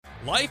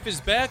Life is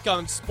back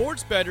on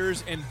Sports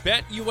Betters, and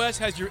BetUS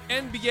has your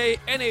NBA,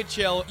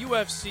 NHL,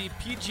 UFC,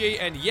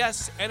 PGA, and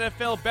yes,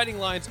 NFL betting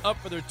lines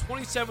up for their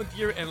 27th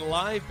year and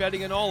live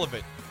betting on all of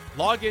it.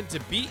 Log in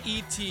to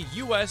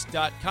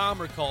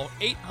betus.com or call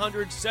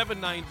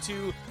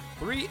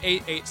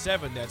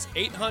 800-792-3887. That's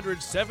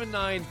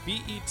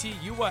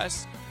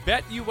 800-79-BETUS.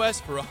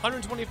 BetUS for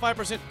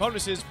 125%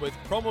 bonuses with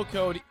promo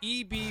code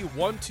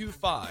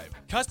EB125.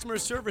 Customer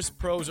service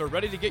pros are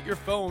ready to get your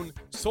phone,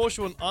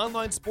 social, and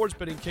online sports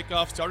betting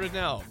kickoff started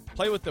now.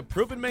 Play with the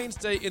proven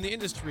mainstay in the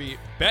industry,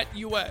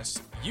 BetUS.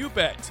 You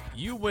bet,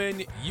 you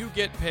win, you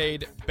get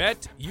paid.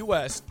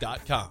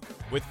 BetUS.com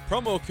with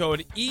promo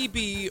code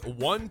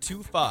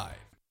EB125.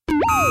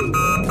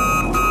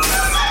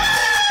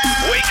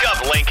 Wake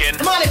up, Lincoln.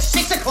 Come on, it's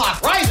 6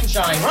 o'clock. Rise and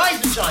shine,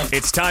 rise and shine.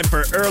 It's time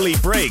for Early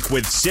Break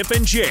with Sip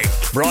and Jake.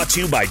 Brought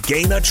to you by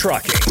Gaina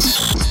Trucking.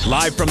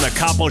 Live from the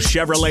Coppel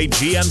Chevrolet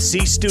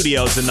GMC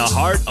studios in the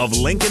heart of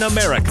Lincoln,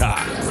 America.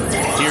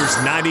 Here's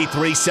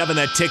 93.7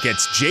 The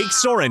Ticket's Jake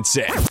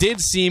Sorensen. Did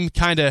seem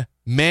kind of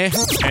meh.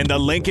 And the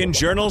Lincoln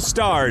Journal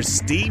star's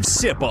Steve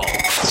Sipple.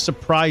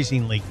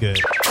 Surprisingly good.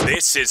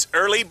 This is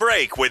Early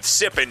Break with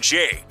Sip and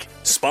Jake.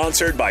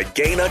 Sponsored by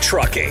Gaina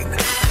Trucking.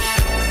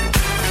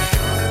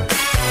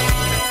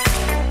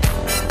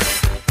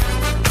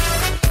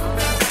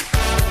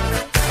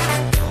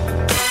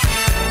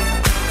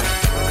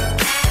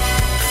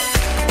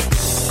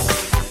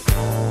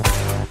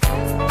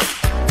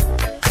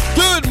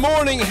 Good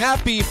morning,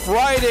 happy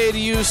Friday to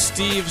you,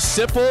 Steve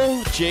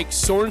Sipple, Jake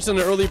Sorensen,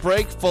 Early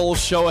Break, full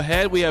show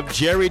ahead. We have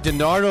Jerry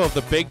DiNardo of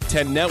the Big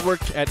Ten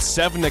Network at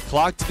 7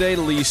 o'clock today.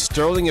 Lee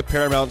Sterling of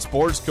Paramount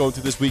Sports going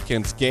through this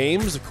weekend's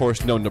games. Of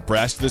course, no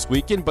Nebraska this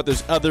weekend, but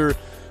there's other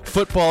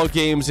football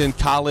games in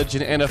college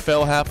and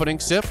NFL happening.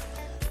 Sip?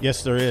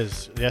 Yes, there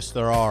is. Yes,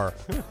 there are.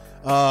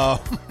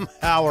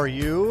 How are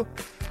you?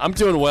 I'm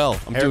doing well.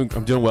 I'm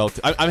doing well.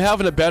 I'm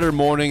having a better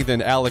morning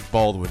than Alec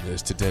Baldwin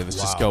is today. Let's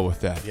just go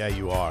with that. Yeah,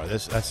 you are.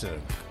 That's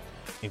an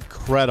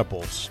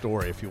incredible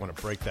story. If you want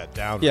to break that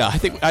down. Yeah, I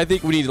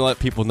think we need to let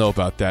people know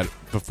about that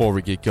before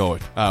we get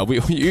going.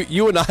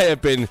 You and I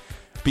have been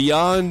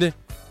beyond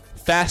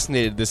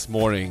fascinated this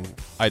morning.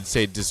 I'd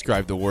say to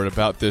describe the word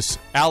about this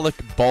Alec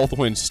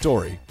Baldwin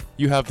story.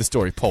 You have the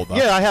story pulled up.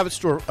 Yeah, I have it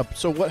stored up.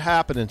 So what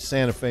happened in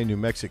Santa Fe, New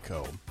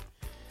Mexico,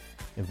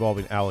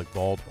 involving Alec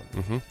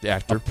Baldwin? The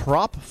actor. A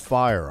prop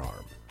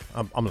firearm.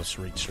 I'm going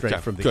to read straight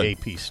from the good.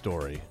 AP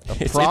story.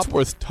 It's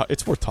worth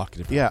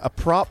talking about. Yeah, a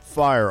prop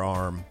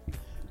firearm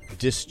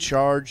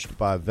discharged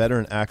by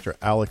veteran actor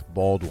Alec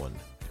Baldwin,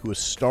 who was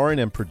starring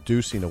and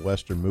producing a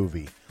Western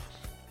movie,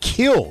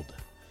 killed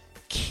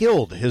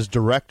his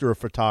director of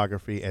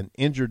photography and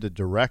injured the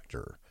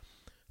director.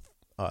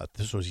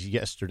 This was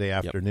yesterday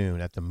afternoon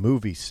at the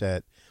movie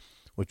set,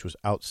 which was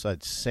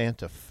outside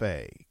Santa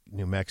Fe,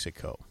 New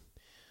Mexico.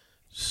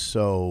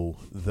 So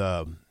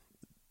the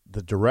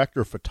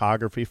director of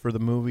photography for the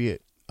movie,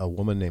 a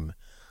woman named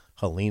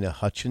Helena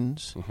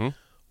Hutchins,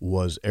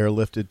 was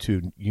airlifted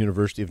to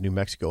University of New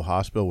Mexico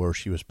Hospital, where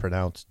she was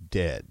pronounced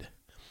dead.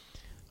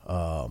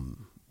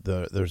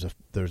 There's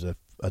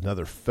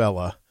another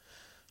fella.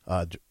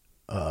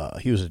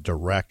 He was a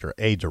director,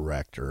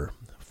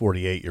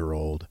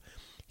 48-year-old.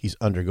 He's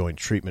undergoing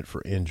treatment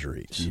for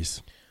injuries.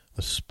 Jeez.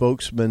 A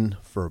spokesman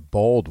for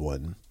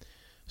Baldwin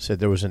said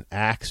there was an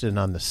accident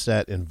on the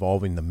set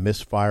involving the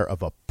misfire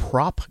of a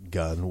prop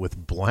gun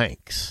with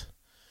blanks.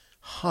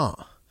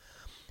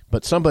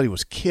 But somebody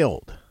was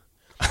killed.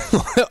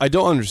 I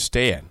don't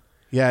understand.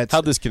 Yeah,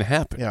 how this can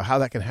happen. Yeah, how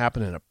that can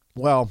happen I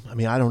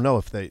don't know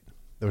if there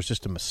was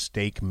just a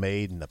mistake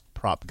made and the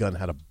prop gun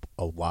had a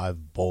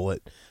live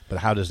bullet. But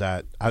how does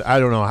that? I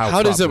don't know how.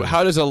 How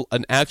does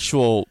an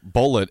actual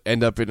bullet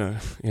end up in a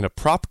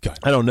prop gun?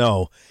 I don't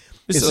know.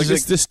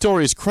 This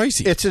story is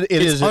crazy. It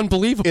is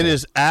unbelievable. It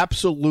is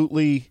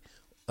absolutely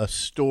a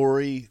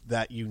story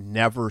that you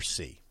never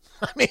see.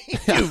 I mean,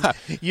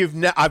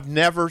 I've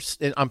never.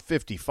 I'm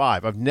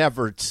 55. I've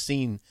never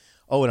seen.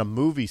 In a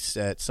movie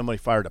set, somebody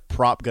fired a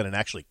prop gun and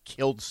actually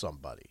killed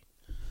somebody.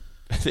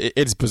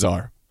 It's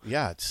bizarre.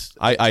 Yeah,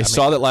 I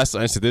saw that last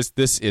night. I said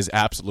this is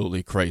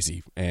absolutely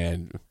crazy.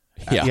 And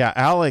yeah.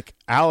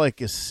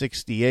 Alec is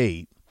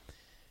 68,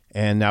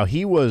 and now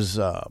he was.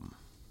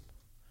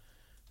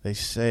 They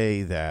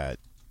say that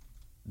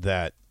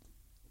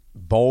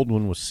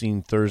Baldwin was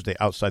seen Thursday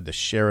outside the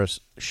sheriff's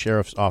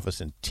office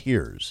in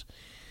tears,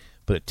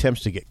 but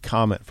attempts to get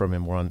comment from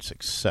him were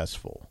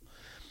unsuccessful.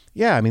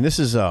 Yeah, I mean, this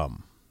is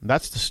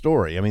that's the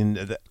story. I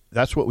mean,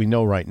 that's what we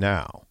know right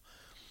now.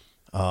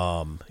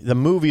 The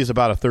movie is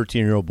about a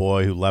 13-year-old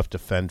boy who left to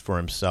fend for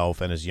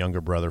himself and his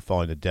younger brother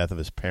following the death of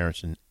his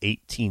parents in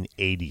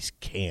 1880s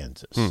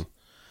Kansas.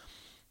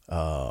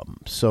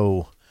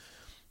 So,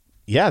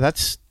 yeah,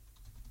 that's.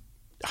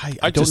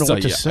 I don't know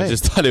what to say. I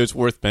just thought it was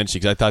worth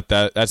mentioning because I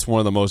thought that's one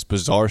of the most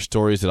bizarre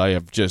stories that I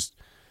have just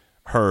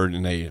heard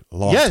in a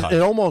long time. Yeah, it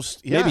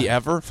almost maybe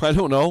ever. I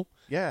don't know.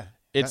 Yeah,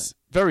 it's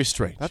very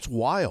strange. That's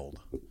wild,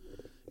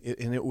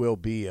 and it will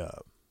be.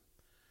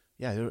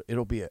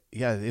 It'll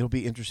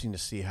be interesting to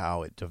see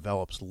how it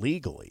develops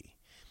legally.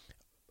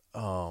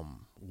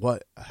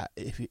 what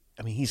if he,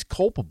 I mean, he's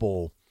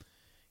culpable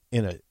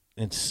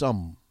in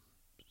some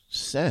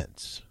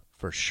sense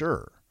for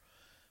sure.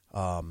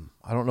 I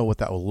don't know what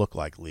that will look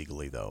like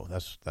legally, though.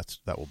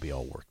 That will be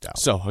all worked out.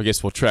 So I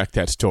guess we'll track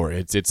that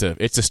story. It's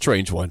a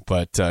strange one,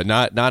 but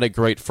not a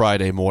great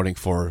Friday morning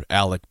for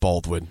Alec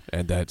Baldwin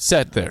and that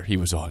set there he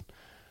was on.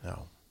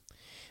 No,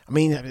 I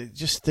mean,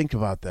 just think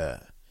about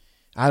that.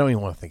 I don't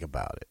even want to think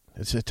about it.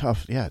 It's a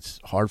tough. Yeah, it's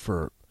hard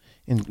for.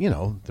 And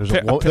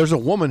there's a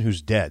woman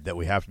who's dead that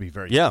we have to be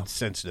very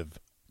sensitive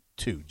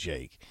to,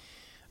 Jake.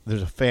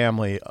 There's a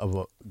family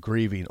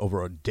grieving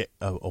over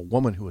a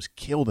woman who was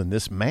killed in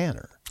this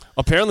manner.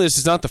 Apparently, this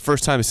is not the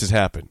first time this has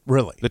happened.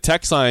 Really? The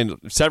text line,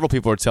 several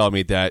people are telling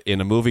me that in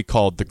a movie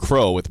called The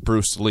Crow with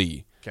Bruce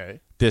Lee,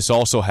 this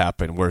also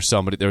happened where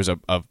there was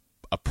a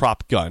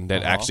prop gun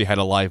that actually had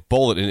a live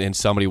bullet and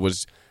somebody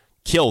was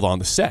killed on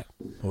the set.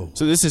 Oh.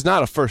 So this is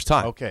not a first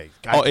time. Okay.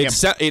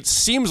 It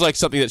seems like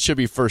something that should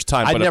be first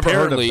time, but never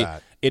apparently heard of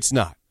that. It's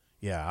not.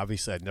 Yeah,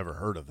 obviously I'd never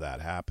heard of that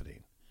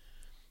happening.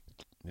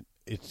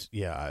 It's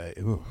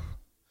wild.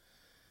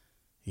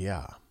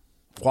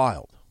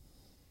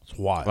 It's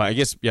wild. Well, I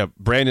guess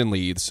Brandon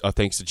Lee,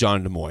 thanks to John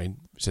in Des Moines,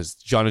 says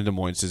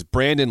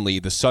Brandon Lee,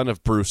 the son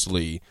of Bruce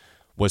Lee,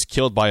 was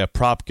killed by a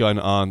prop gun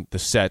on the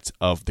set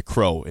of The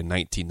Crow in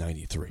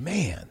 1993.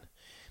 Man.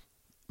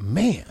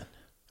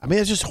 I mean,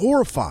 it's just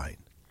horrifying.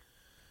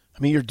 I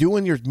mean, you're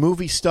doing your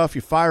movie stuff,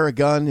 you fire a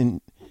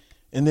gun,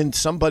 and then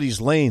somebody's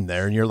laying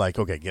there, and you're like,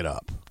 okay, get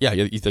up. Yeah,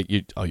 you think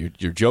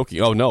you're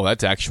joking. Oh no,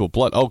 that's actual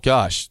blood. Oh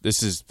gosh,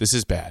 this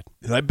is bad.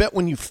 And I bet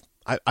when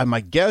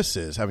my guess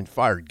is, having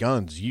fired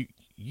guns, you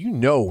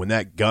know when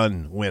that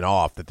gun went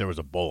off that there was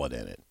a bullet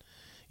in it.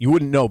 You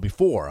wouldn't know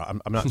before.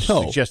 I'm not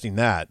suggesting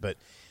that, but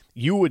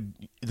you would.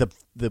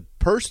 The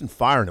person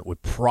firing it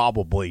would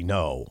probably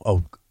know.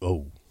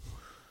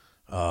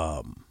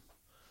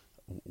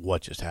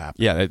 What just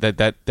happened? Yeah,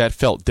 that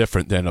felt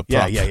different than a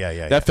prop.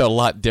 Yeah. That felt a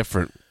lot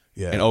different.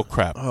 Yeah. And oh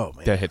crap, man,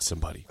 that hit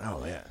somebody. Oh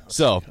man.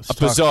 So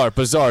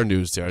bizarre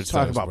news there. Let's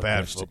talk about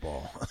bad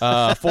football.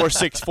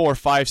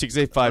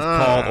 464-5685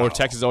 call or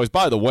text as always.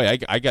 By the way,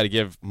 I got to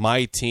give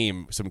my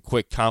team some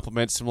quick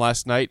compliments from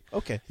last night.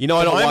 Okay. You know,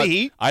 I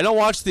don't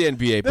watch the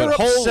NBA, They're but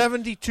up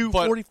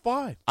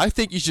 72-45. I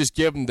think you should just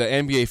give them the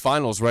NBA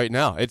Finals right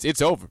now.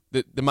 It's over.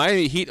 The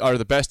Miami Heat are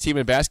the best team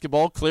in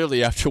basketball.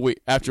 Clearly, after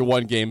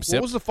one game.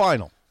 What was the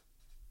final?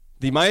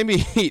 The Miami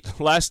Heat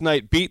last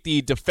night beat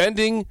the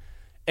defending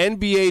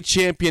NBA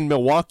champion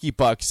Milwaukee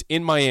Bucks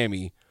in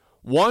Miami,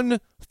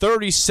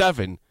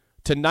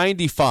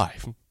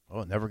 137-95.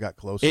 Oh, it never got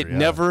closer. It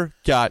never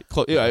got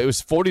close. It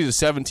was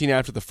 40-17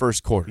 after the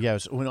first quarter. Yeah,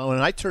 when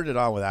I turned it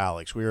on with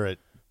Alex, we were at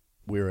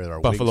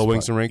our Buffalo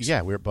Wings and Rings.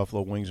 Yeah, we were at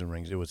Buffalo Wings and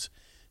Rings. It was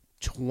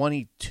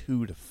 22-5,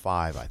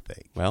 I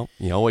think. Well,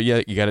 you know what?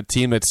 You got a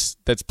team that's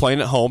playing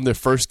at home, their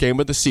first game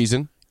of the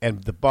season,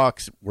 and the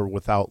Bucks were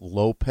without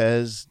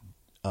Lopez,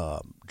 Drew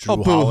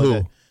Holiday.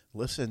 Boo-hoo.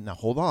 Listen, now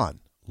hold on.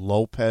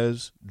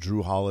 Lopez,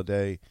 Drew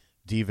Holiday,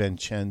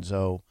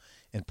 DiVincenzo,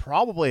 and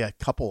probably a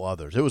couple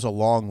others. It was a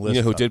long list.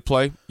 You know who did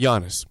play?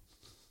 Giannis.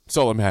 That's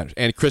all that matters.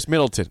 And Chris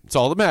Middleton. It's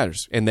all that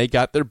matters. And they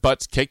got their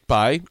butts kicked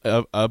by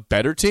a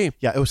better team.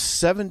 Yeah, it was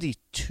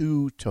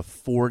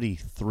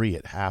 72-43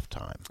 at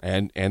halftime.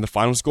 And the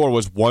final score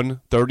was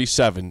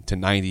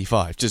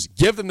 137-95. Just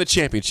give them the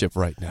championship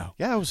right now.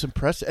 Yeah, it was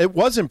impressive. It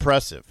was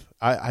impressive.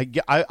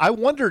 I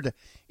wondered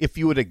if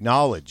you would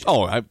acknowledge it.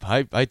 Oh, I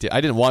did. I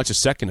didn't watch a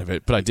second of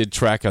it, but I did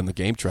track on the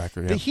game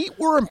tracker. Yeah. The Heat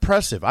were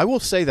impressive. I will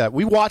say that.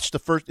 We watched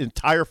the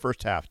entire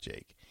first half,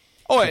 Jake.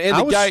 Oh,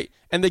 and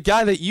the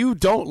guy that you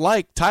don't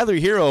like, Tyler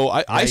Hero,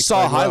 I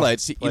saw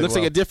highlights. He looks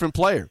like a different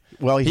player.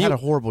 Well, he had a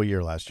horrible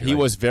year last year. He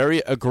was very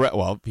aggressive.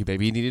 Well,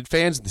 maybe he needed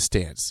fans in the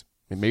stands.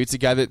 Maybe it's a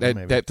guy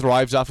that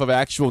thrives off of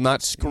actual,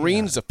 not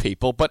screens of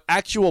people, but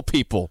actual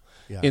people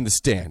in the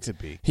stands. Could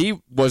be. He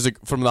was,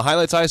 from the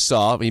highlights I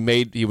saw,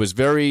 he was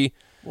very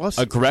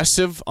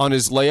aggressive on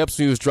his layups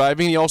when he was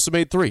driving. He also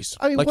made threes,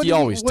 he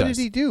always does. What did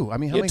he do? I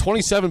mean, he had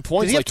 27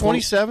 points. Did he have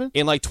 27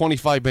 in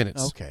 25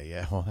 minutes? Okay,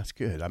 yeah, well, that's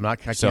good. I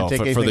can't take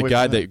anything for the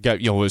guy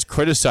that was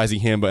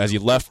criticizing him, but as he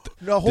left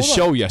the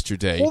show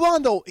yesterday. Hold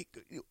on, though.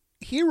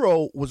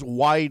 Hero was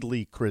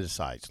widely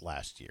criticized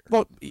last year.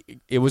 Well,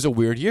 it was a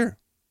weird year.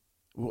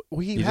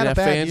 He didn't had a have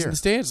bad fans year in the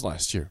stands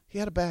last year. He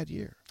had a bad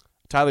year.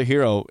 Tyler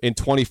Hero, in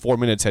 24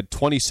 minutes, had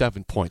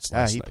 27 points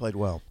last night. He played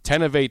well.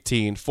 10 of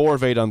 18, 4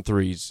 of 8 on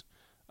threes.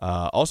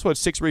 Also had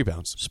 6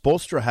 rebounds.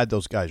 Spoelstra had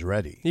those guys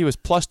ready. He was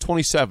plus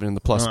 27 in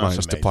the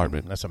plus-minus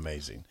department. That's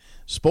amazing.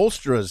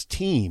 Spoelstra's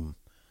team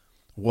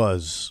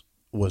was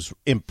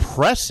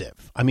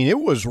impressive. I mean, it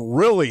was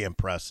really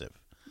impressive.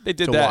 They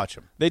did watch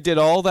him. They did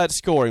all that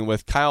scoring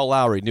with Kyle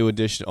Lowry, new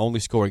addition, only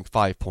scoring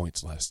 5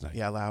 points last night.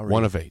 Yeah, Lowry.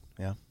 1 of 8.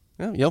 Yeah.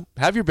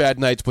 Have your bad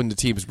nights when the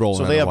team's rolling.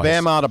 So they have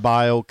Bam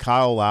Adebayo,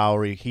 Kyle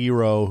Lowry,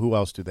 Hero. Who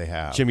else do they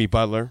have? Jimmy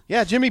Butler.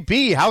 Yeah, Jimmy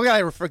B. How could I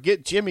ever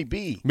forget Jimmy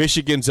B?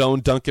 Michigan's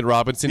own Duncan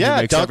Robinson. Yeah,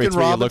 who makes Duncan every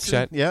three Robinson. he looks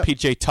at. Yeah.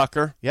 PJ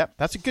Tucker. Yep,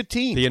 that's a good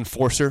team. The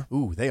enforcer.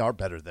 Ooh, they are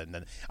better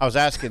than. I was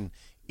asking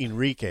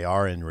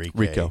Rico.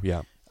 Rico,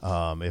 yeah.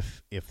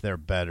 If they're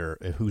better,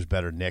 who's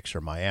better, Knicks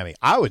or Miami?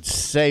 I would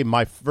say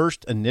my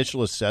first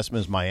initial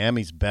assessment is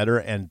Miami's better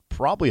and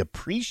probably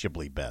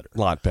appreciably better. A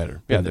lot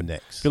better. Than the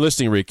Knicks. If you're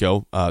listening,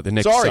 Rico, the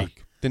Knicks suck.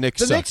 The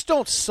Knicks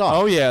don't suck.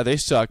 Oh, yeah, they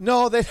suck.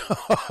 No, they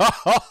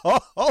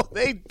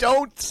they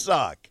don't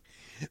suck.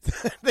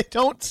 They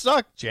don't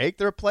suck, Jake.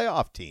 They're a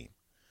playoff team.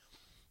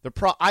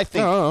 I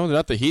think. No, they're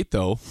not the Heat,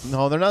 though.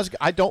 No, they're not.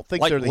 I don't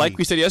think they're the Like Heat.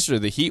 we said yesterday,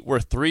 the Heat were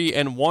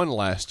 3-1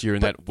 last year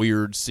in that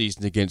weird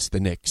season against the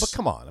Knicks. But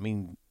come on, I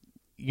mean,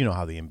 you know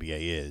how the NBA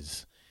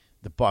is.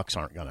 The Bucks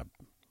are gonna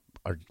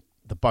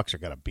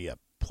be a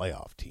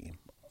playoff team,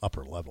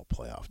 upper level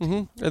playoff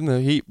team. Mm-hmm. And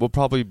the Heat will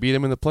probably beat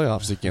them in the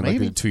playoffs again, like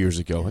they did 2 years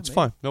ago. It's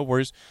fine, no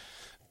worries.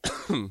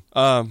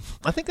 I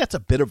think that's a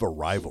bit of a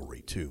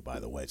rivalry too.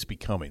 By the way, it's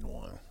becoming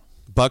one.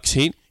 Bucks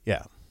Heat.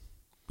 Yeah.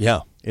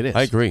 Yeah, it is.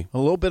 I agree. A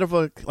little bit of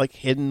a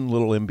hidden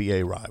little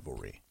NBA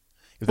rivalry.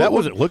 If that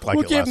wasn't look like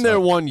we'll it give last them their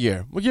night. 1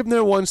 year. We'll give them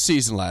their one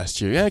season last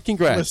year. Yeah,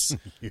 congrats.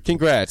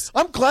 Congrats.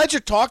 I'm glad you're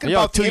talking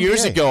about 2 the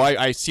years NBA. ago,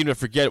 I seem to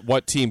forget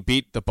what team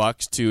beat the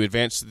Bucks to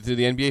advance to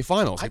the NBA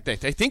Finals. I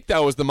think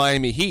that was the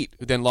Miami Heat,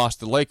 who then lost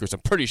to the Lakers.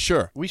 I'm pretty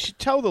sure. We should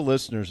tell the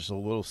listeners a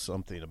little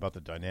something about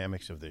the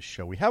dynamics of this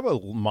show. We have a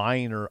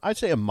minor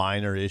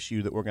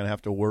issue that we're going to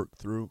have to work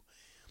through.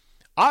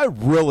 I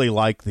really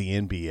like the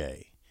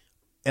NBA.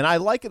 And I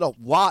like it a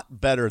lot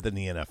better than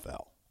the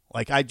NFL.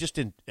 Like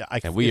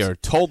and we are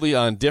totally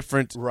on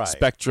different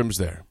spectrums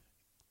there.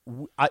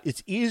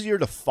 It's easier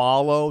to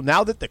follow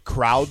now that the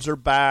crowds are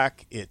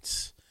back.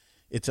 It's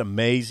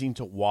amazing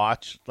to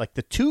watch. Like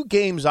the 2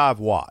 games I've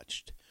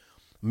watched,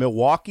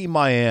 Milwaukee,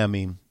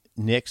 Miami,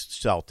 Knicks,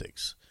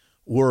 Celtics,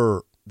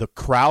 the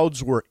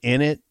crowds were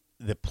in it.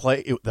 The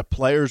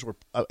players were.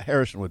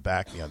 Harrison would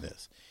back me on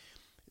this.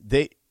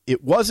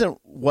 It wasn't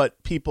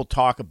what people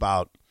talk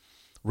about.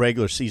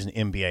 Regular season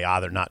NBA,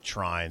 they're not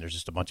trying. There's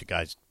just a bunch of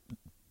guys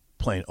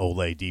playing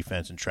Olay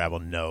defense and travel.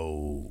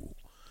 No,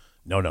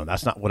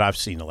 that's not what I've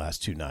seen the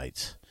last 2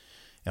 nights.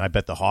 And I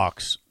bet the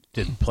Hawks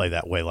didn't play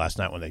that way last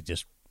night when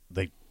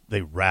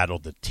they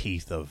rattled the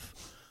teeth of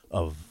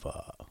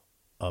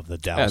the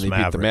Dallas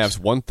Mavericks. Beat the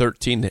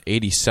Mavs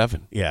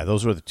 113-87. Yeah,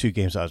 those were the 2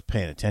 games I was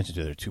paying attention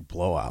to. They're 2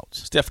 blowouts.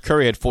 Steph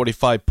Curry had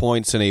 45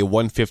 points in a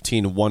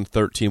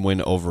 115-113 win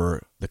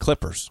over the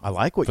Clippers. I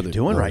like what you're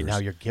doing right now.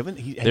 You're giving.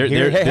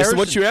 This is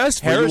what you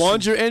asked for. You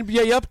wanted your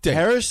NBA update.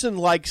 Harrison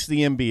likes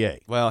the NBA.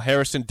 Well,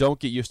 Harrison, don't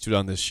get used to it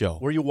on this show.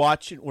 Were you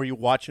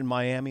watching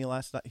Miami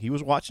last night? He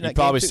was watching that. He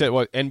probably game said,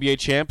 "What, NBA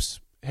champs?"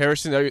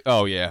 Harrison,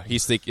 yeah,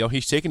 he's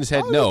shaking his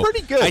head. No,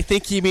 pretty good. I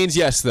think he means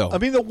yes, though. I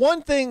mean, the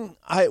one thing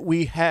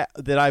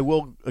that I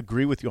will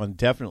agree with you on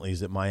definitely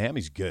is that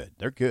Miami's good.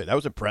 They're good. That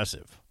was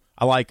impressive.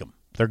 I like them.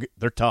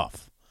 They're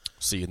tough.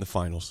 See you in the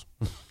finals.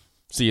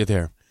 See you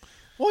there.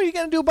 What are you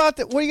gonna do about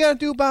that? What are you gonna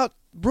do about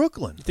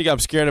Brooklyn? You think I'm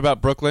scared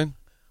about Brooklyn?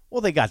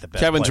 Well, they got the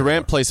best. Kevin player.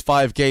 Durant plays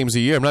 5 games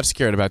a year. I'm not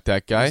scared about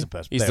that guy. He's the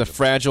best. He's the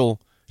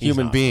fragile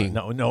human being.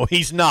 No,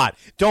 he's not.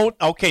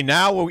 Okay,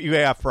 now you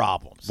have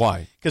problems.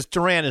 Why? Because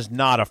Durant is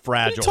not a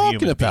fragile what are you talking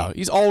human about? being.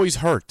 He's always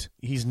hurt.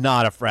 He's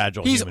not a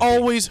fragile He's human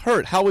being. always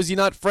hurt. How is he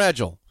not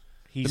fragile?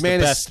 The man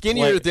is best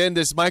skinnier player. than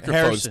this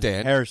microphone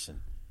stand. Harrison,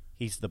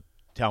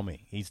 tell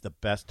me, he's the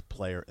best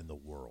player in the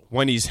world.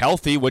 When he's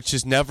healthy, which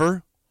is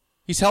never.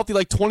 He's healthy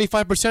like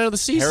 25% of the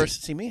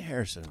season.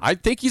 Harrison. I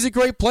think he's a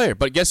great player,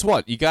 but guess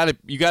what? You got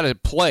to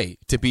play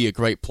to be a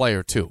great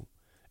player too.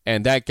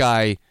 And that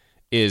guy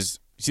is.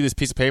 You see this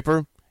piece of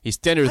paper? He's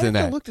thinner than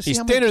that.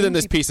 He's thinner than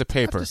this piece of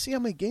paper. I have to see how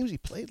many games he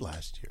played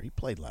last year. He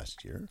played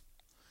last year.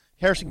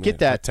 Harrison, get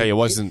that. I tell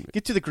you,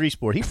 get to the grease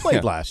board. He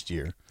played last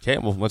year. Okay,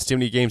 well, let's see how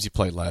many games he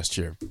played last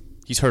year.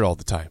 He's hurt all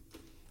the time.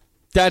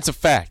 That's a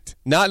fact,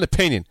 not an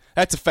opinion.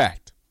 That's a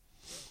fact.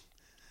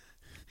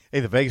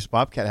 Hey, the Vegas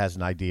Bobcat has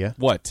an idea.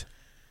 What?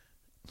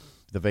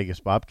 The Vegas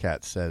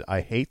Bobcat said,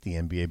 I hate the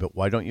NBA, but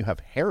why don't you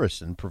have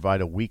Harrison provide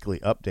a weekly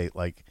update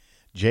like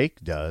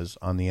Jake does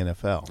on the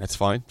NFL? That's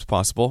fine. It's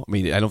possible. I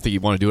mean, I don't think you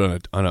want to do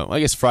it on a I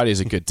guess Friday is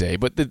a good day,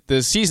 but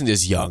the season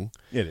is young.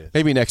 It is.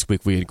 Maybe next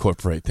week we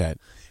incorporate that.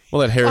 We'll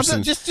let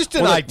Harrison. Just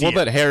an idea. We'll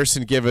let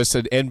Harrison give us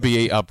an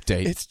NBA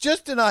update. It's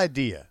just an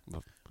idea.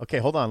 Okay,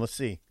 hold on. Let's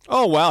see.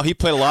 Oh, wow. He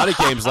played a lot of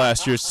games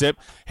last year, Sip.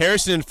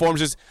 Harrison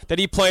informs us that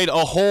he played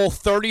a whole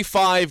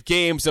 35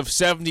 games of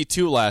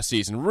 72 last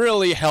season.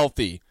 Really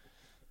healthy.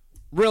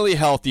 Really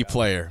healthy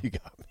player. You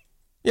got me.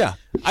 Yeah.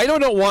 I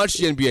don't watch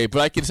the NBA,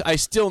 but I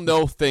still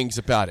know things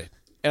about it.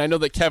 And I know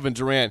that Kevin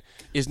Durant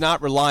is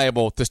not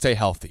reliable to stay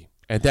healthy.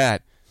 And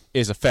that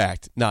is a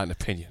fact, not an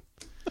opinion.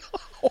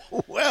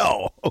 Oh,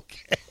 well,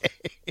 okay.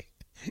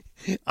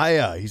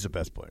 He's the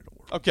best player in the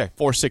world. Okay,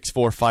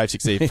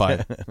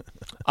 464-5685.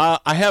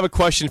 I have a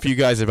question for you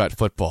guys about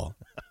football.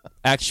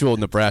 Actual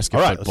Nebraska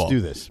All right, football. let's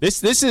do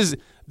this.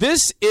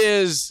 This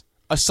is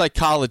a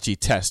psychology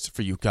test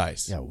for you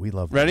guys. Yeah, we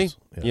love Ready? those.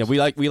 Yes.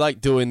 Yeah, we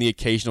like doing the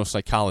occasional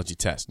psychology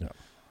test. Yeah.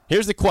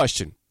 Here's the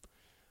question.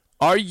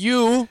 Are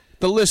you,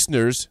 the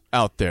listeners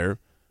out there,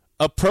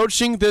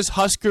 approaching this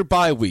Husker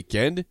bye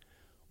weekend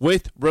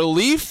with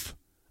relief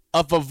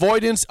of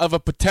avoidance of a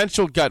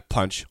potential gut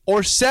punch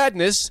or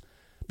sadness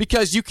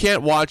because you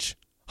can't watch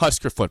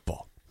Husker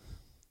football.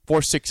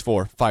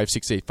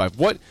 464-5685.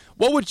 What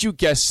would you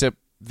guess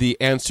the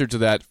answer to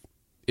that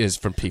is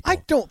from people?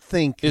 I don't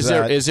think is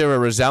there a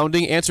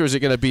resounding answer? Or is it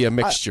going to be a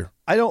mixture?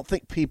 I don't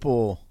think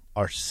people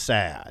are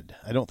sad.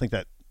 I don't think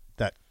that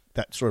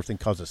sort of thing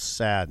causes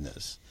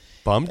sadness.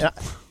 Bummed?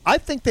 I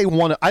think they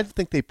want to. I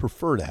think they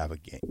prefer to have a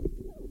game.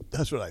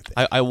 That's what I think.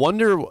 I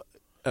wonder. Do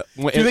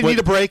they need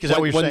a break? Is that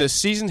what you're saying? When the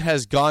season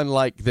has gone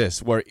like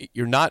this, where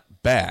you're not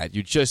bad,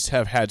 you just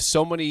have had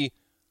so many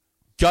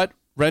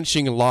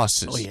gut-wrenching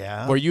losses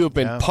where you have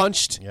been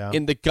punched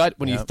in the gut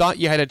when you thought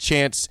you had a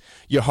chance.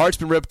 Your heart's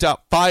been ripped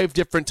out 5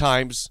 different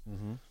times.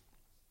 Mm-hmm.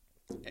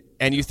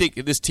 And you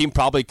think this team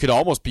probably could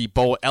almost be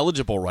bowl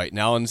eligible right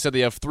now, and instead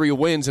they have 3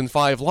 wins and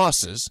 5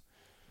 losses.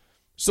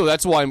 So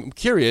that's why I'm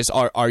curious.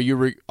 Are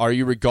you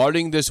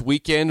regarding this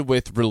weekend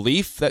with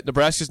relief that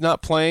Nebraska's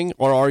not playing,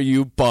 or are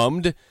you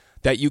bummed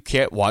that you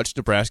can't watch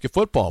Nebraska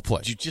football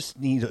play? You just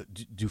need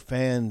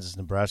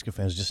Nebraska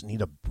fans just need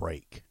a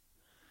break?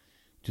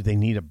 Do they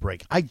need a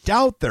break? I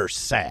doubt they're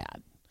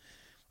sad.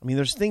 I mean,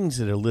 there's things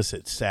that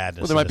elicit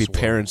sadness. Well, there might be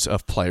parents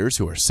of players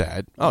who are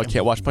sad. Oh, I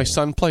can't watch my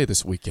son play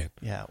this weekend.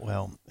 Yeah,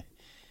 well.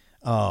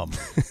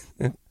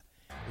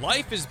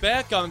 Life is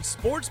back on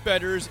Sports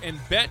Betters, and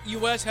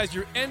BetUS has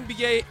your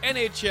NBA,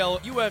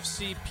 NHL,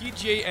 UFC,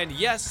 PGA, and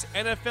yes,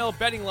 NFL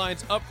betting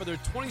lines up for their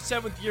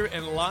 27th year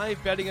and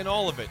live betting on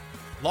all of it.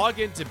 Log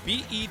in to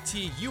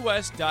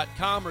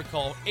betus.com or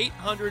call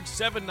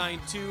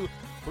 800-792-3887.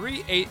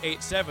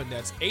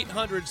 That's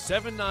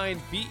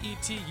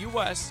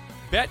 800-79-BETUS.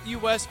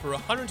 BetUS for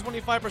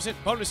 125%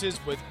 bonuses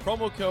with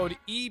promo code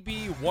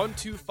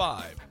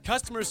EB125.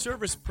 Customer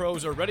service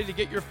pros are ready to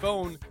get your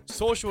phone,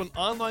 social, and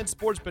online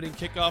sports betting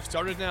kickoff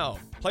started now.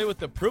 Play with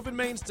the proven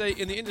mainstay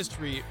in the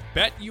industry,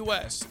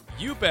 BetUS.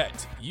 You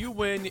bet, you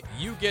win,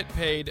 you get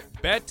paid.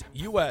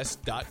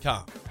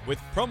 BetUS.com with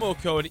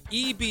promo code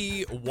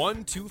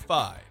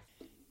EB125.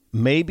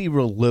 Maybe a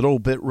little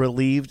bit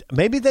relieved.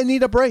 Maybe they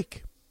need a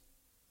break.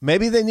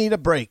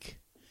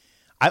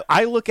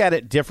 I look at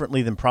it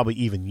differently than probably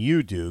even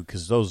you do,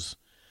 because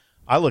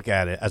I look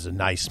at it as a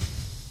nice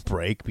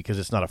break because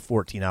it's not a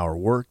 14-hour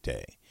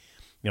workday.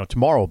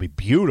 Tomorrow will be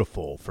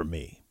beautiful for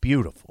me.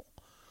 Beautiful.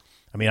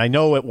 I mean, I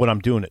know what I'm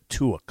doing at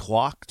 2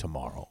 o'clock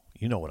tomorrow.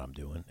 You know what I'm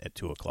doing at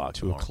 2 o'clock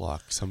tomorrow. 2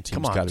 o'clock. Some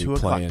teams got to be 2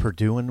 playing. 2 o'clock,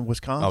 Purdue and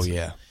Wisconsin. Oh,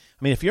 yeah.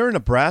 I mean, if you're a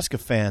Nebraska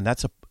fan,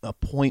 that's a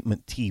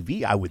appointment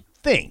TV, I would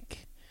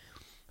think.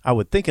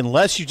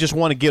 Unless you just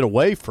want to get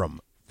away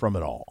from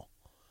it all.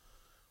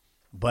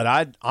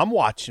 But I'm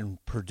watching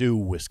Purdue,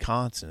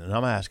 Wisconsin, and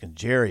I'm asking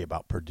Jerry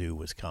about Purdue,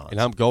 Wisconsin. And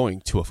I'm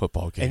going to a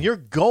football game. And you're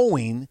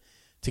going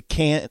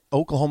to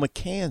Oklahoma,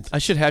 Kansas. I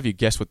should have you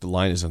guess what the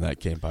line is on that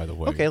game, by the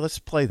way. Okay, let's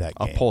play that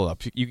game. I'll pull it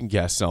up. You can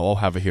guess. I'll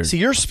have it here. So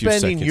you're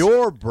spending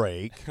your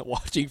break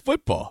watching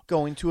football,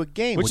 going to a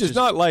game, which is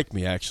not like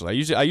me,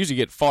 actually. I usually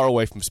get far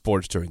away from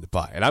sports during the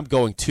bye, and I'm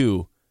going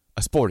to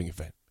a sporting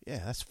event.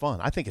 Yeah, that's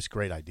fun. I think it's a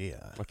great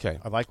idea. Okay,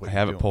 I like what I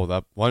have it pulled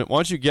up. Why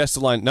don't you guess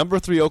the line? Number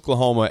 3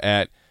 Oklahoma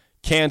at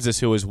Kansas,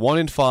 who is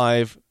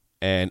 1-5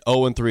 and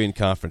 0-3 in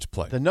conference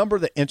play. The number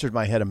that entered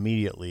my head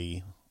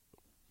immediately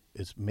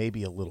is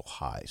maybe a little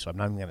high, so I'm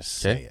not even going to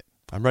say it.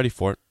 I'm ready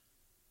for it.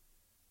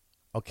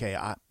 Okay,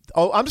 I'm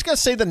just going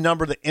to say the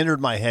number that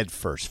entered my head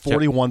first,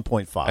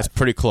 41.5. That's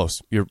pretty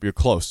close. You're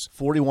close.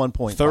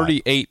 41.5.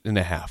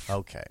 38.5.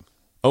 Okay.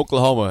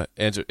 Oklahoma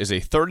is a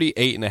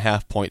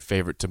 38.5 point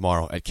favorite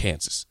tomorrow at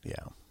Kansas.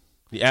 Yeah.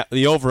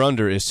 The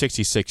over-under is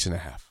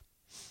 66.5.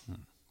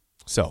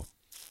 So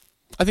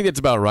I think that's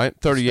about right.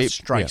 38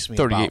 strikes me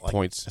 38 about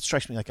points. That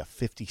strikes me like a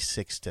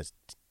 56 to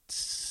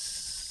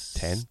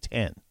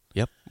 10.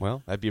 Yep.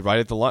 Well, that'd be right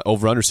at the line.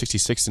 Over under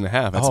 66.5.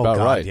 That's about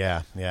God, right.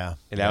 Yeah.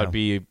 And that would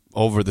be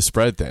over the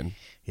spread then.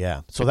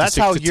 Yeah. So that's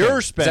how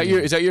you're spending.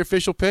 Is that your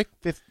official pick?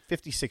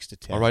 56 to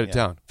 10. I'll write it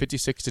down.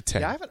 56 to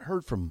 10. Yeah, I haven't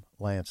heard from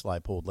Lance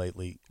Leipold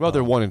lately. Well,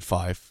 they're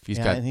 1-5. He's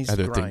got and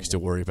other grinding. things to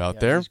worry about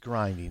there. He's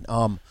grinding.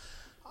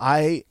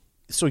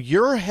 So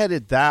you're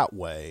headed that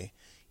way.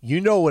 You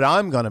know what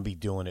I'm going to be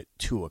doing at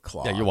 2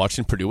 o'clock. Yeah, you're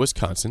watching Purdue,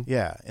 Wisconsin.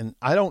 Yeah, and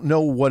I don't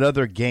know what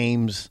other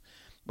games,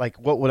 like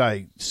what would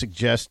I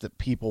suggest that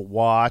people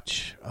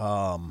watch?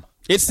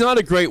 It's not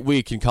a great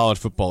week in college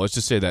football. Let's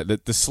just say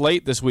that. The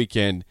slate this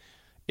weekend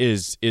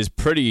is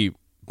pretty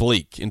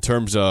bleak in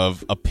terms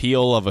of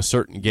appeal of a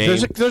certain game.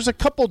 There's a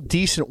couple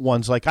decent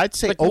ones. Like I'd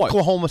say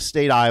Oklahoma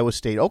State, Iowa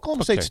State.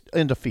 Oklahoma State's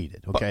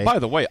undefeated. Okay. By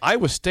the way,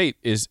 Iowa State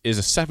is a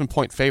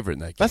 7-point favorite in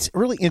that game. That's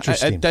really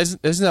interesting.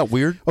 Isn't that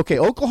weird? Okay,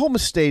 Oklahoma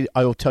State,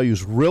 I will tell you,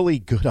 is really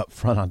good up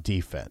front on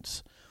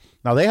defense.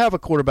 Now they have a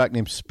quarterback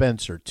named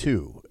Spencer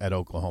too at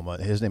Oklahoma.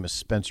 His name is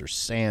Spencer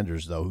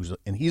Sanders, though,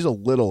 and he's a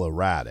little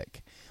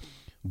erratic.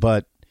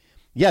 But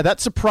yeah, that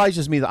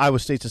surprises me that Iowa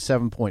State's a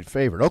 7-point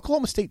favorite.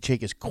 Oklahoma State,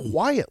 Jake, is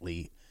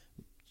quietly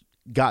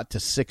got to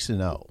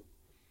 6-0.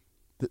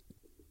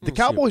 The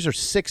Cowboys are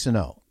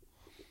 6-0.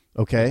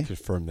 Okay, I'll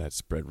confirm that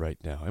spread right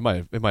now. It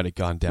might have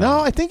gone down. No,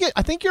 I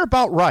think you're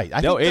about right.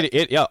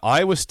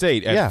 Iowa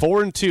State at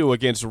 4-2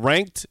 against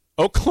ranked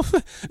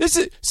Oklahoma. This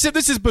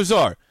is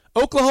bizarre.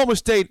 Oklahoma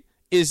State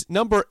is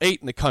number 8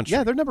 in the country.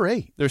 Yeah, they're number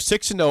 8. They're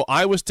 6-0.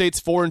 Iowa State's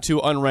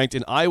 4-2 unranked,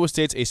 and Iowa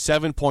State's a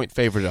 7-point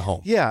favorite at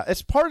home. Yeah,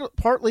 it's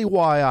partly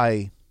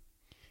why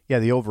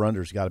the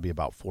over-under's got to be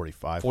about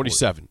 45.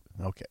 47.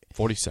 40. Okay.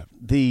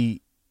 47.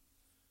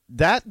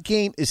 That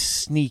game is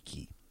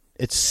sneaky.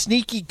 It's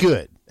sneaky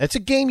good. It's a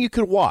game you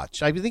could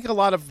watch. I think a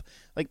lot of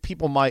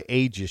people my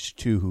age-ish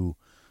too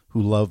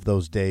who love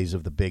those days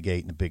of the Big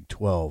 8 and the Big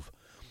 12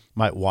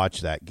 might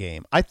watch that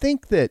game. I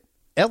think that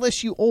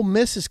LSU Ole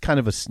Miss is kind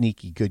of a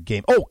sneaky good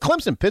game. Oh,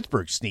 Clemson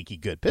Pittsburgh's sneaky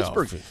good.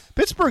 Pittsburgh's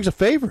a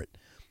favorite.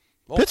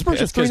 Well,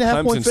 Pittsburgh's a 3.5 point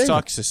favorite. Clemson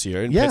sucks this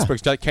year, and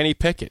Pittsburgh's got Kenny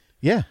Pickett.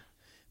 Yeah.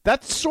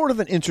 That's sort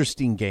of an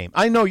interesting game.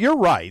 I know you're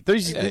right. None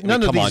of these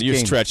games. Come on, you're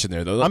stretching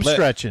there, though. I'm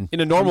stretching. In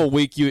a normal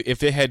week, if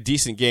they had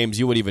decent games,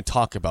 you wouldn't even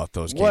talk about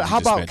those games. Well, how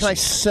about can I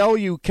sell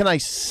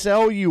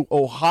you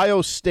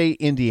Ohio State,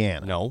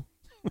 Indiana? No.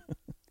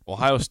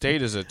 Ohio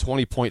State is a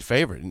 20-point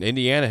favorite, and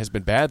Indiana has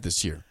been bad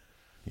this year.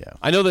 Yeah.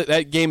 I know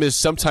that game is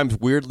sometimes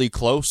weirdly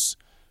close.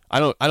 I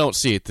don't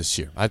see it this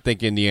year. I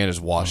think Indiana's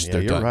washed. Yeah,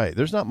 They're you're done. right.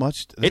 There's not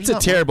much. It's a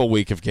terrible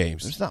week of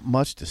games. There's not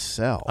much to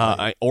sell.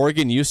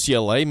 Oregon,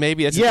 UCLA,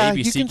 maybe that's an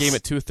ABC game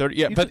at 2:30.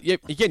 Yeah, but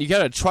again, you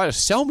got to try to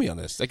sell me on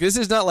this. This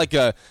is not like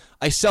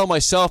I sell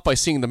myself by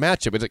seeing the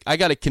matchup. It's I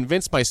got to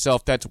convince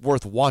myself that's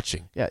worth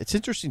watching. Yeah, it's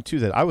interesting too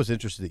that I was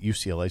interested that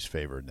UCLA's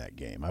favor in that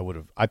game.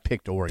 I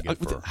picked Oregon.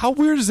 How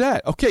weird is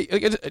that? Okay,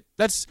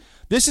 this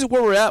is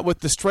where we're at with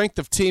the strength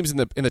of teams in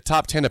the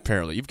top 10.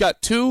 Apparently, you've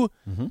got two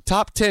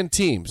top 10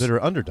 teams that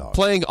are underdogs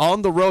playing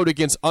on the road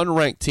against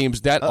unranked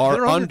teams that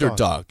are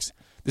underdogs.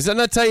 Does that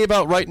not tell you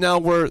about right now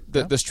where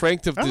the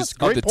strength of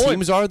the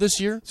teams are this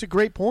year? It's a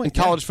great point.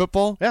 In college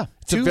football? Yeah.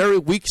 It's a very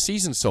weak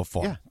season so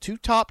far. Yeah. 2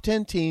 top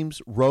 10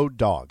 teams, road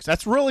dogs.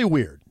 That's really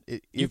weird.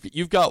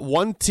 You've got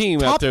one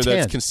team out there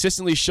that's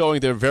consistently showing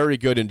they're very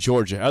good in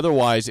Georgia.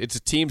 Otherwise, it's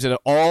teams that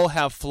all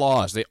have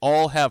flaws. They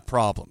all have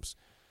problems.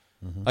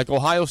 Like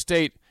Ohio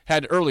State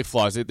had early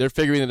flaws. They're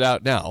figuring it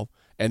out now,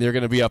 and they're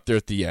going to be up there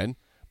at the end.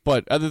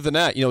 But other than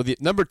that, the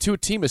number 2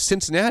 team is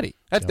Cincinnati.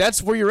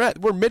 That's where you're at.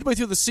 We're midway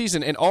through the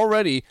season, and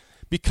already,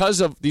 because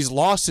of these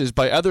losses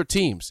by other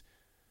teams,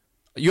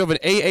 you have an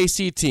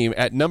AAC team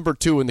at number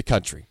 2 in the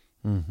country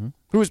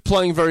who is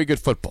playing very good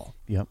football.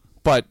 Yep.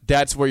 But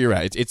that's where you're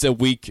at. It's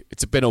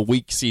been a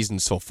weak season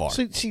so far.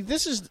 So, see,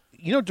 this is,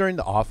 during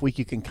the off week,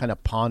 you can kind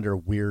of ponder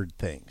weird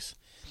things.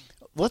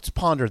 Let's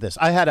ponder this.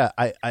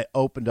 I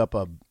opened up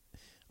a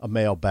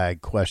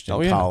mailbag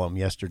question column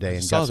yesterday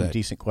and got some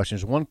decent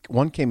questions.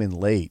 One came in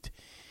late,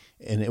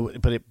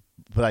 and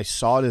but I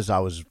saw it as I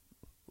was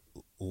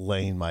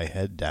laying my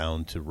head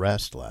down to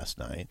rest last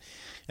night,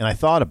 and I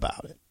thought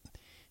about it.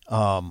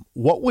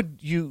 What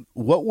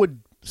would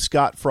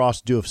Scott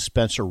Frost do if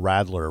Spencer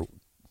Rattler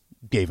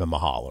gave him a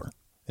holler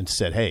and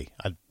said, "Hey,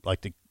 I'd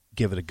like to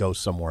give it a go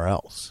somewhere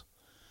else,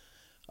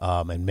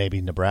 and maybe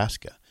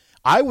Nebraska"?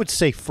 I would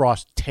say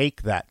Frost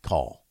take that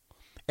call.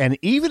 And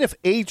even if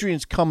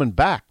Adrian's coming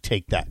back,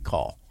 take that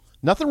call.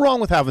 Nothing wrong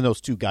with having those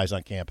 2 guys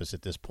on campus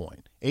at this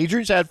point.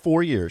 Adrian's had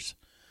 4 years.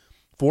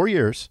 4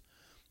 years.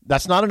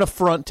 That's not an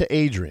affront to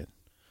Adrian.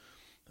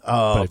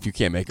 But if you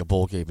can't make a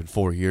bowl game in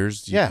 4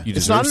 years, you it's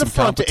deserve not an some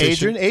affront to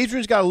competition.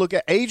 Adrian.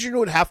 Adrian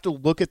would have to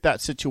look at that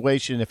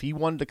situation if he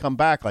wanted to come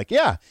back like,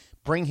 yeah,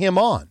 bring him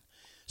on.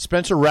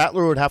 Spencer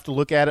Rattler would have to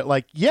look at it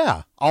like,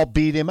 yeah, I'll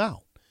beat him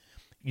out.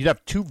 You'd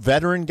have 2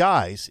 veteran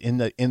guys in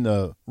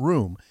the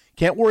room.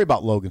 Can't worry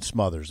about Logan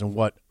Smothers and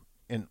what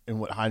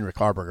Heinrich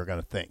Harburg are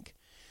going to think.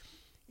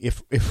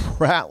 If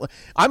Rattler,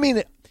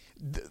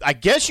 I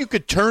guess you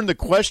could turn the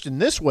question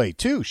this way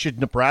too: should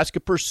Nebraska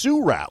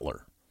pursue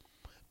Rattler?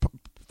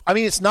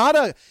 It's not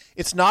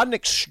an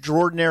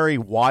extraordinary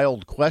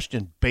wild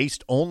question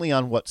based only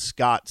on what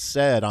Scott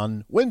said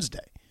on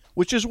Wednesday,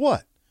 which is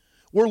what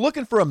we're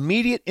looking for: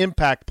 immediate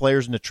impact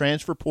players in the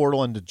transfer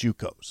portal and the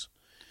JUCOs.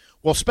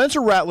 Well,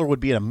 Spencer Rattler would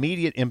be an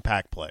immediate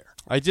impact player.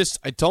 I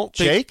don't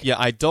think Jake? Yeah,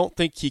 I don't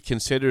think he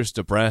considers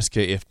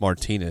Nebraska if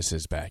Martinez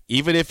is back.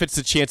 Even if it's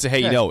a chance of,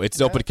 it's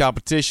an open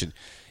competition.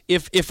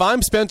 If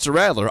I'm Spencer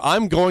Rattler,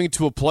 I'm going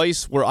to a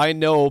place where I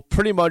know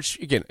pretty much,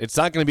 again, it's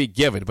not going to be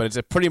given, but it's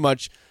a pretty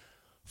much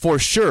for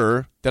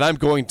sure that I'm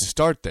going to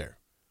start there.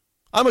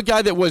 I'm a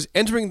guy that was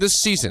entering this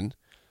season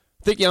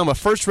thinking I'm a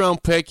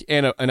first-round pick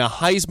and a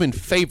Heisman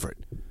favorite.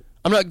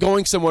 I'm not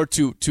going somewhere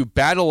to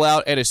battle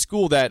out at a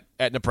school that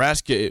at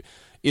Nebraska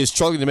is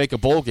struggling to make a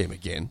bowl game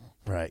again.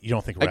 Right. You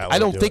don't think Rattler I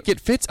don't think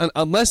it fits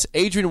unless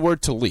Adrian were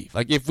to leave.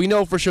 Like, if we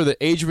know for sure that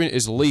Adrian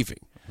is leaving,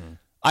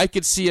 I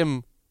could see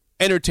him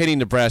entertaining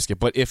Nebraska.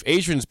 But if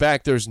Adrian's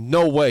back, there's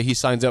no way he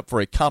signs up for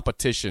a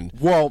competition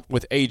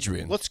with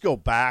Adrian. Let's go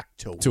back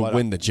to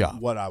win the job.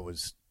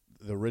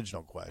 The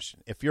original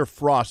question. If you're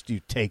Frost, do you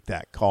take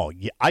that call?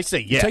 Yeah, I say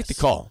yes. You take the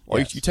call. Or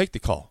yes. you take the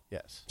call.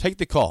 Yes. Take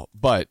the call.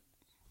 But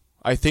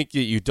I think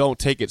you don't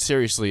take it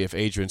seriously if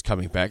Adrian's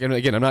coming back. And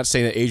again, I'm not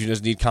saying that Adrian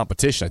doesn't need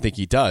competition. I think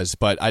he does,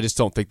 but I just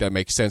don't think that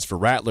makes sense for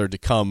Rattler to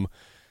come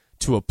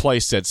to a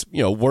place that's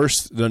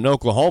worse than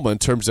Oklahoma in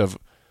terms of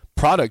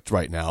product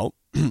right now,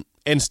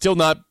 and still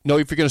not know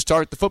if you're going to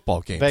start the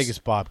football games. Vegas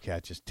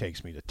Bobcat just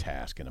takes me to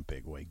task in a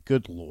big way.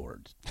 Good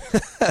Lord.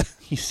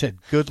 He said,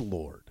 good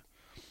Lord.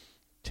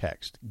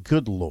 Text,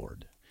 good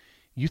Lord.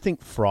 You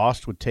think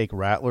Frost would take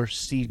Rattler?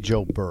 See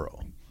Joe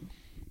Burrow.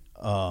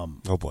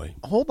 Oh, boy.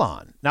 Hold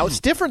on. Now, it's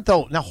different,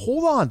 though. Now,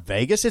 hold on,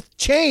 Vegas. It's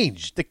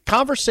changed. The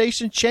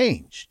conversation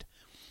changed.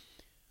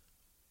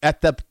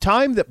 At the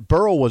time that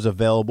Burrow was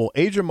available,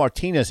 Adrian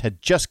Martinez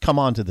had just come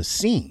onto the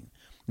scene.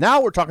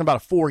 Now we're talking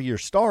about a 4-year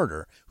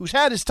starter who's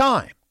had his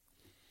time.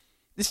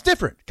 It's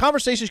different.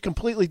 Conversation is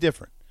completely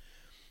different.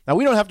 Now,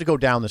 we don't have to go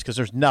down this because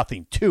there's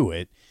nothing to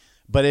it,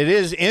 but it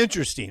is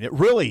interesting. It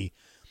really,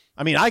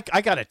 I mean, I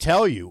got to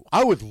tell you,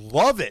 I would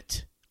love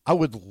it. I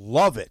would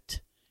love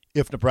it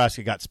if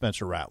Nebraska got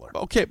Spencer Rattler.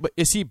 Okay, but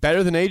is he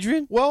better than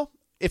Adrian? Well,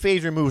 if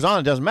Adrian moves on,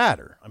 it doesn't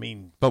matter. I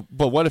mean, but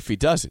what if he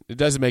doesn't? It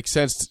doesn't make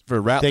sense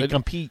for Rattler. They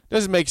compete. It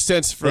doesn't make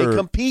sense for They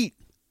compete.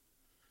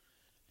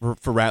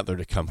 For Rattler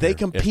to come They here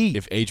compete.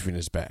 if Adrian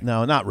is back.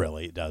 No, not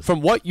really. It does. From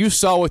what you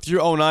saw with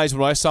your own eyes,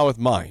 what I saw with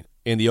mine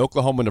in the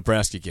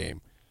Oklahoma-Nebraska game,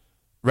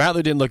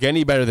 Rattler didn't look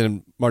any better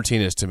than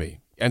Martinez to me.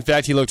 In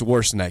fact, he looked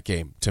worse in that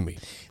game to me.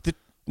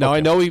 Now, I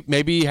know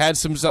he had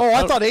some.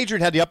 I thought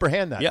Adrian had the upper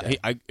hand that day.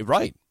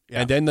 Right. Yeah.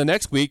 And then the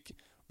next week,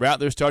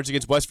 Rattler starts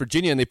against West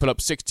Virginia, and they put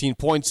up 16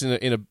 points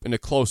in a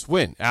close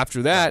win.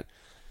 After that,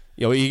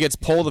 he gets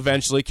pulled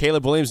eventually.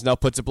 Caleb Williams now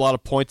puts up a lot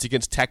of points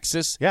against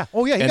Texas. Yeah.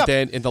 Oh, yeah. And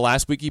then in the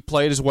last week, he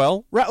played as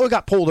well. Rattler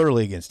got pulled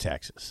early against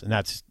Texas, and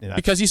that's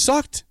because he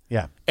sucked.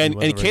 Yeah. And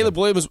Caleb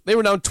Williams, they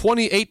were down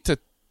 28-3,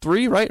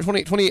 right?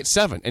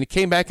 28-7, and he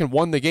came back and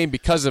won the game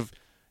because of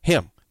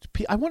him.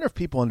 I wonder if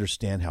people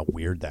understand how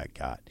weird that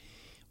got.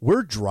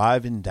 We're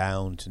driving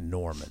down to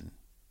Norman,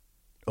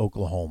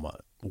 Oklahoma,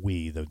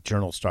 the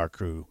Journal-Star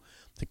crew,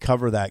 to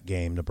cover that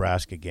game,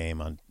 Nebraska game,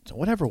 on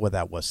whatever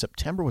that was.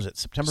 September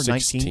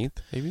 19th?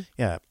 Maybe?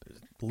 Yeah,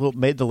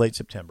 mid to late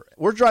September.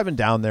 We're driving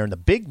down there, and the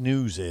big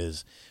news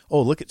is,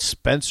 look at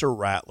Spencer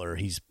Rattler.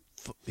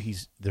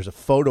 There's a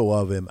photo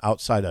of him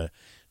outside a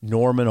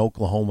Norman,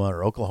 Oklahoma,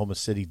 or Oklahoma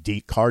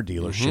City car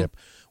dealership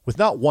with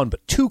not one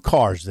but 2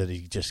 cars that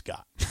he just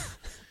got.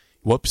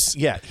 Whoops.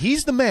 Yeah,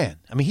 he's the man.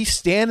 I mean, he's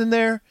standing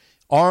there,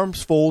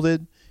 arms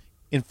folded,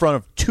 in front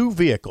of 2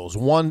 vehicles.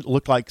 One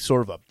looked like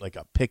sort of a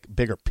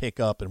bigger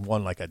pickup, and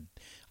one like I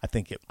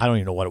don't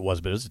even know what it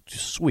was, but it was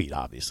just sweet,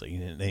 obviously.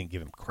 They didn't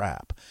give him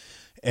crap.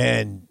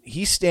 And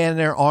he's standing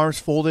there, arms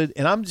folded,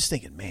 and I'm just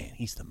thinking, man,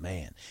 he's the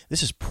man.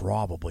 This is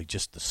probably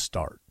just the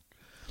start.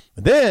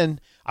 And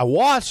then I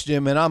watched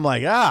him, and I'm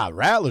like,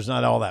 Rattler's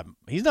not all that.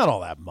 He's not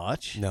all that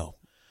much. No.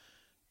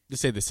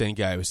 Just say the same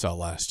guy we saw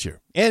last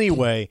year.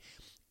 Anyway,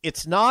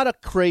 it's not a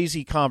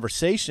crazy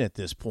conversation at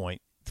this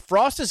point.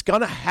 Frost is going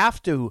to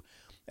have to,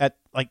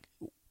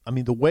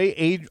 the way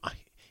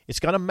it's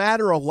going to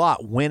matter a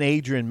lot when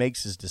Adrian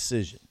makes his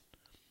decision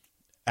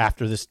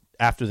after this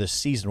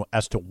season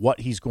as to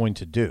what he's going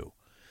to do.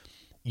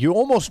 You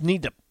almost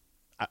need to,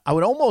 I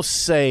would almost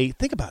say,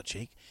 think about it,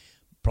 Jake.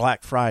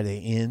 Black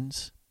Friday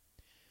ends,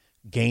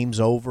 game's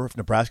over. If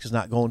Nebraska's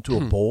not going to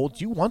a bowl, do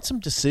you want some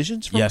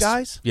decisions from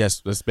guys?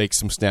 Yes, let's make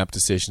some snap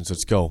decisions.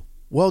 Let's go.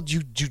 Well, do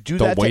you do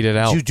Don't that? Wait it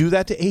out. Did you do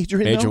that to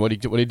Adrian? Adrian, what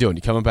are you doing?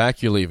 You coming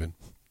back? You're leaving?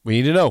 We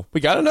need to know.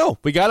 We got to know.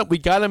 We got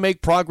to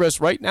make progress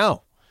right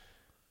now.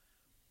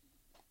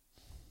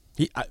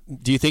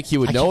 Do you think he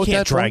would know? You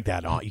can't drag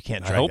that on. You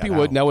can't. I hope he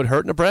would. Now it would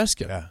hurt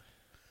Nebraska.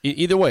 Yeah.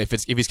 Either way, if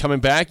he's coming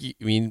back,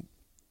 you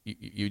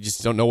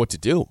just don't know what to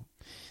do.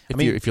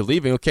 If you're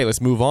leaving, okay, let's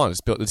move on.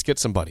 Let's get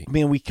somebody.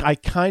 I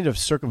kind of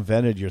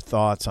circumvented your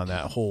thoughts on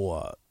that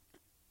whole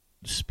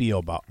spiel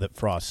about that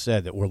Frost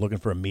said that we're looking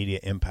for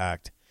immediate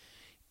impact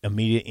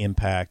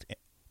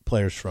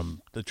players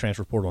from the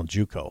transfer portal and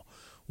JUCO.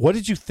 What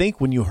did you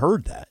think when you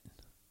heard that?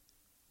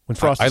 When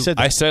Frost said that?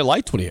 I said I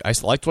liked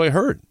what I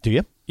heard. Do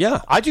you?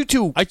 Yeah, I do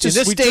too. We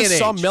just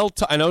saw Mel.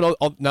 I know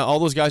not all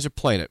those guys are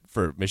playing it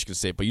for Michigan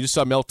State, but you just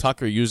saw Mel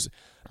Tucker use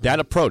that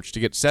approach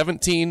to get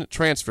 17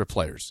 transfer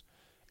players,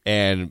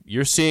 and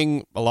you're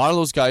seeing a lot of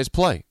those guys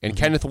play. And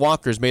Kenneth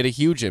Walker's made a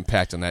huge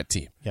impact on that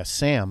team. Yeah,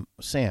 Sam,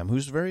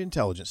 who's very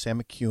intelligent,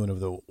 Sam McEwen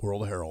of the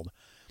World Herald,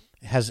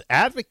 has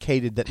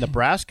advocated that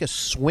Nebraska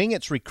swing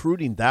its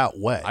recruiting that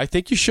way. I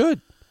think you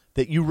should.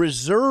 That you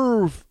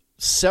reserve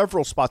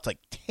several spots, like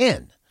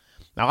 10.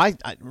 Now, I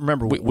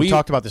remember we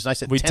talked about this, and I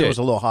said 10 was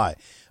a little high.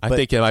 I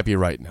think it might be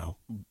right now.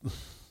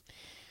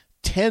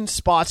 10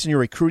 spots in your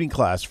recruiting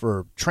class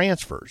for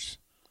transfers.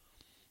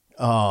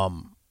 Now,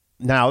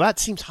 that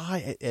seems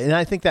high, and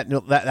I think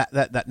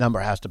that number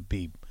has to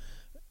be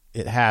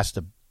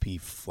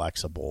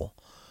flexible.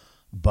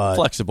 But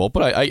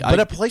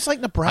a place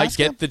like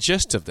Nebraska, I get the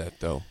gist of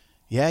that, though.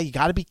 Yeah, you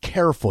got to be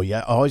careful. You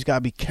always got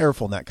to be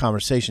careful in that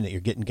conversation that you're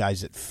getting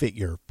guys that fit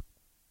your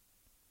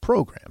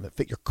program, that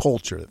fit your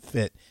culture,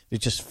 that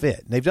just fit.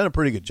 And they've done a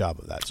pretty good job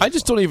of that. I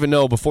just don't even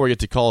know. Before we get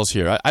to calls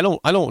here, I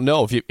don't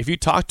know if you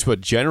talk to a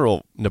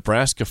general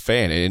Nebraska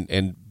fan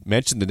and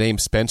mentioned the name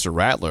Spencer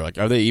Rattler. Like,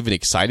 are they even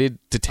excited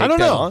to take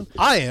that on?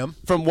 I am.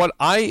 From what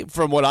I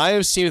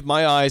have seen with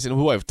my eyes and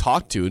who I've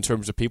talked to in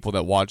terms of people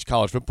that watch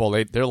college football,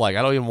 they're like,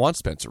 I don't even want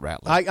Spencer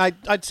Rattler.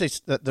 I'd say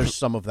that there's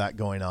some of that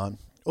going on.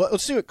 Well,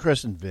 let's see what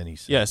Chris and Vinny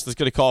say. Yes, let's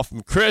get a call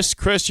from Chris.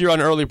 Chris, you're on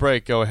early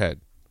break. Go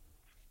ahead.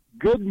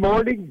 Good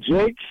morning,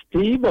 Jake,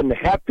 Steve, and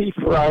happy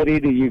Friday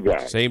to you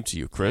guys. Same to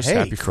you, Chris. Hey,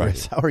 Happy Friday.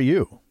 Chris, how are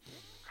you?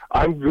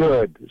 I'm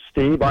good,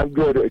 Steve. I'm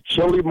good. A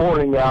chilly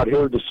morning out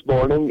here this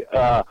morning.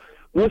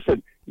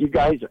 Listen, you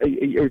guys,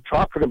 you're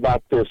talking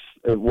about this,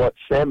 what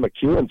Sam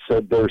McEwen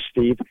said there,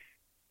 Steve.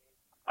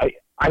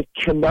 I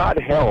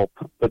cannot help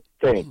but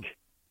think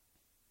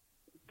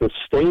the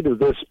state of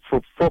this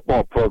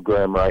football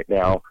program right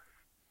now,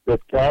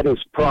 that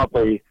is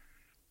probably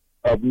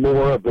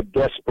more of a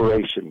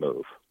desperation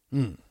move.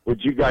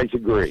 Would you guys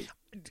agree?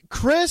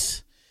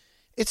 Chris,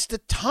 it's the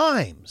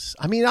times.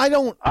 I mean,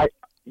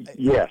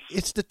 yes.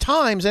 It's the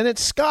times, and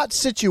it's Scott's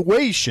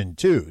situation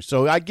too.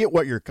 So I get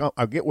where you're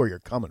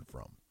coming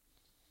from.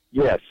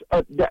 Yes,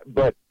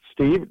 but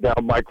Steve, now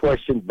my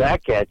question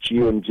back at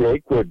you and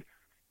Jake would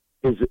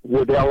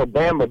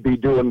Alabama be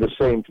doing the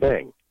same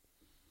thing?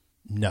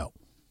 No.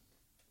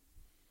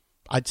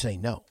 I'd say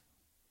no.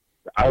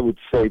 I would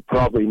say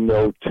probably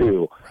no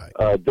too.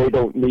 Right. They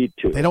don't need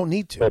to. They don't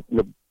need to. But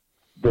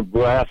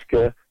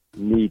Nebraska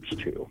needs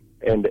to,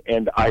 and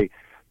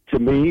to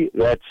me,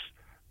 that's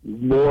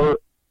more.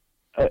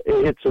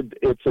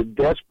 It's a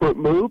desperate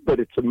move, but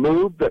it's a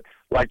move that,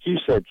 like you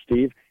said,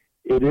 Steve,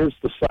 it is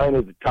the sign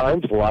of the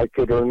times, like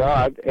it or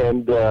not.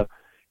 And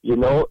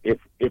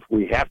if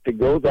we have to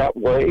go that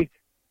way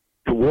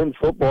to win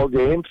football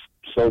games,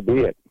 so be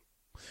it.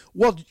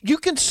 Well, you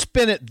can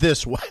spin it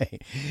this way.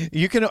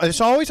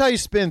 It's always how you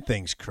spin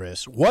things,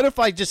 Chris. What if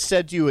I just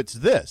said to you, it's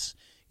this?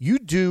 You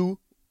do,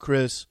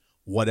 Chris,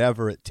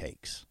 whatever it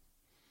takes.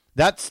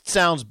 That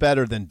sounds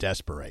better than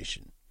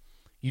desperation.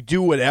 You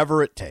do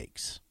whatever it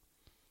takes.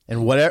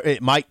 And whatever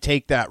it might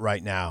take that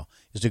right now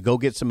is to go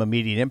get some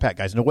immediate impact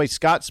guys. And the way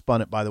Scott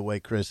spun it, by the way,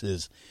 Chris,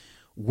 is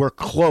we're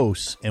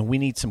close and we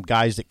need some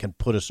guys that can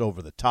put us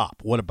over the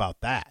top. What about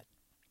that?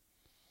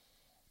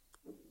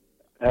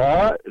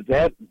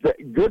 That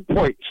good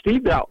point,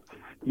 Steve. Now,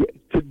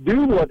 to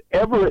do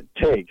whatever it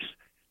takes.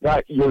 Now,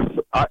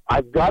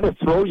 I've got to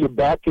throw you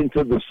back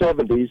into the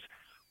 70s,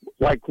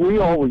 like we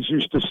always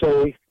used to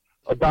say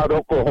about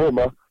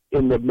Oklahoma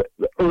in the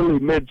early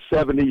mid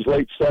 70s,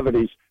 late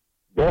 70s.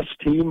 Best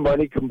team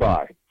money can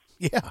buy.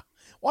 Yeah.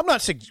 Well, I'm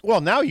not saying. Well,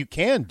 now you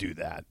can do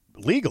that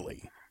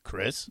legally,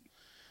 Chris.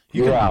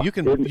 You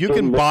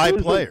can buy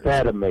players. Isn't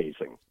that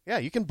amazing? Yeah,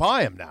 you can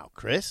buy them now,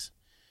 Chris.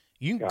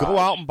 You can go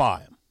out and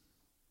buy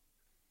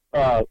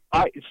them.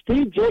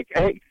 Steve, Jake,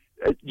 hey,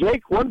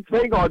 Jake. One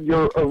thing on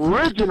your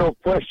original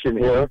question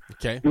here.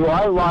 Okay. Do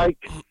I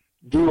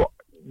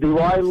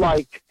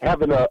like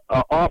having a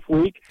off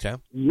week?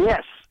 Okay.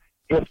 Yes,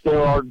 if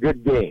there are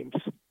good games.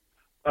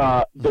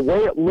 The way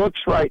it looks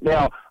right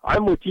now,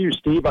 I'm with you,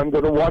 Steve. I'm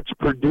going to watch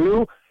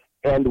Purdue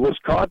and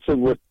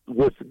Wisconsin with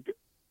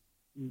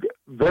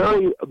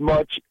very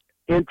much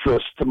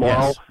interest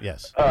tomorrow.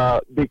 Yes.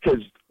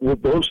 Because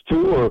with those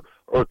two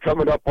are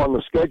coming up on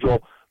the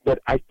schedule. But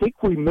I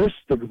think we missed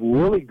the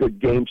really good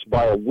games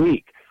by a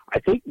week. I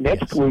think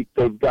next week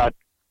they've got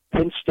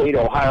Penn State,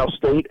 Ohio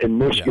State, and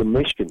Michigan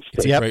State.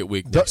 It's a great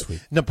week next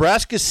week.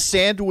 Nebraska's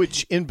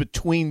sandwich in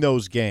between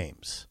those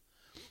games.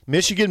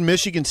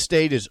 Michigan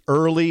State is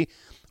early.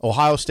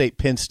 Ohio State,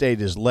 Penn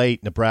State is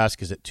late.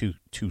 Nebraska's at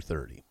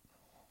 2:30.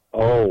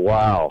 Oh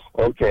wow!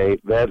 Okay,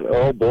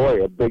 oh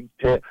boy, a Big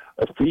Ten,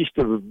 a feast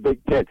of a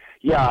Big Ten.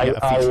 Yeah,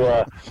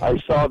 I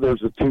saw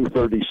there's a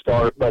 2:30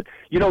 start, but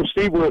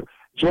Steve,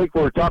 Jake,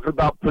 we're talking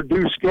about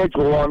Purdue's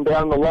schedule on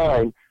down the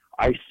line.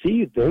 I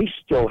see they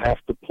still have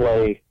to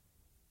play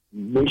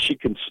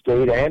Michigan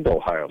State and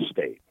Ohio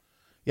State.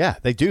 Yeah,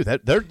 they do.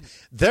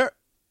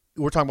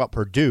 We're talking about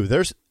Purdue.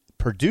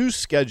 Purdue's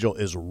schedule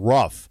is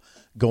rough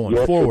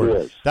going forward. It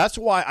is. That's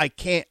why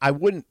I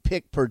wouldn't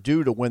pick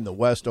Purdue to win the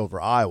West over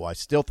Iowa. I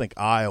still think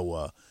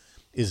Iowa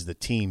is the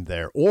team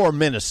there. Or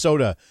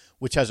Minnesota,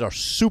 which has a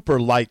super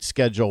light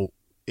schedule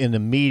in the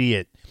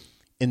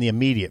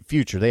immediate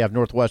future. They have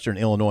Northwestern,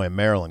 Illinois, and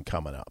Maryland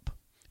coming up.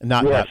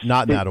 Not in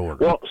that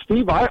order. Well,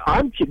 Steve,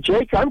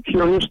 Jake, I'm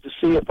curious to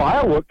see if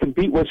Iowa can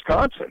beat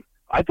Wisconsin.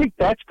 I think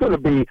that's going to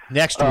be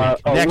next week.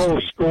 A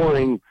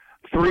low-scoring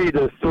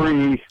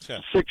 3-3,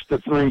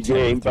 6-3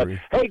 game. But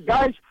hey,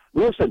 guys,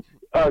 listen.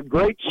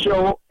 Great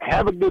show.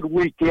 Have a good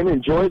weekend.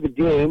 Enjoy the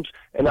games.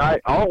 And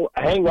I'll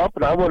hang up,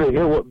 and I want to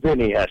hear what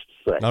Vinny has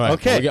to say. All right.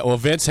 Okay. Well,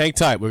 Vince, hang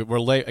tight. We're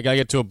late. I got to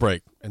get to a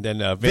break. And then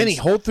Vince,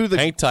 Vinny,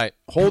 hang tight.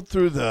 Hold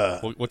through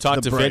the We'll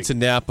talk to break. Vince in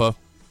Napa,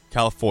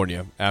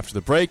 California, after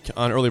the break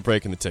on Early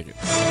Break in the Ticket.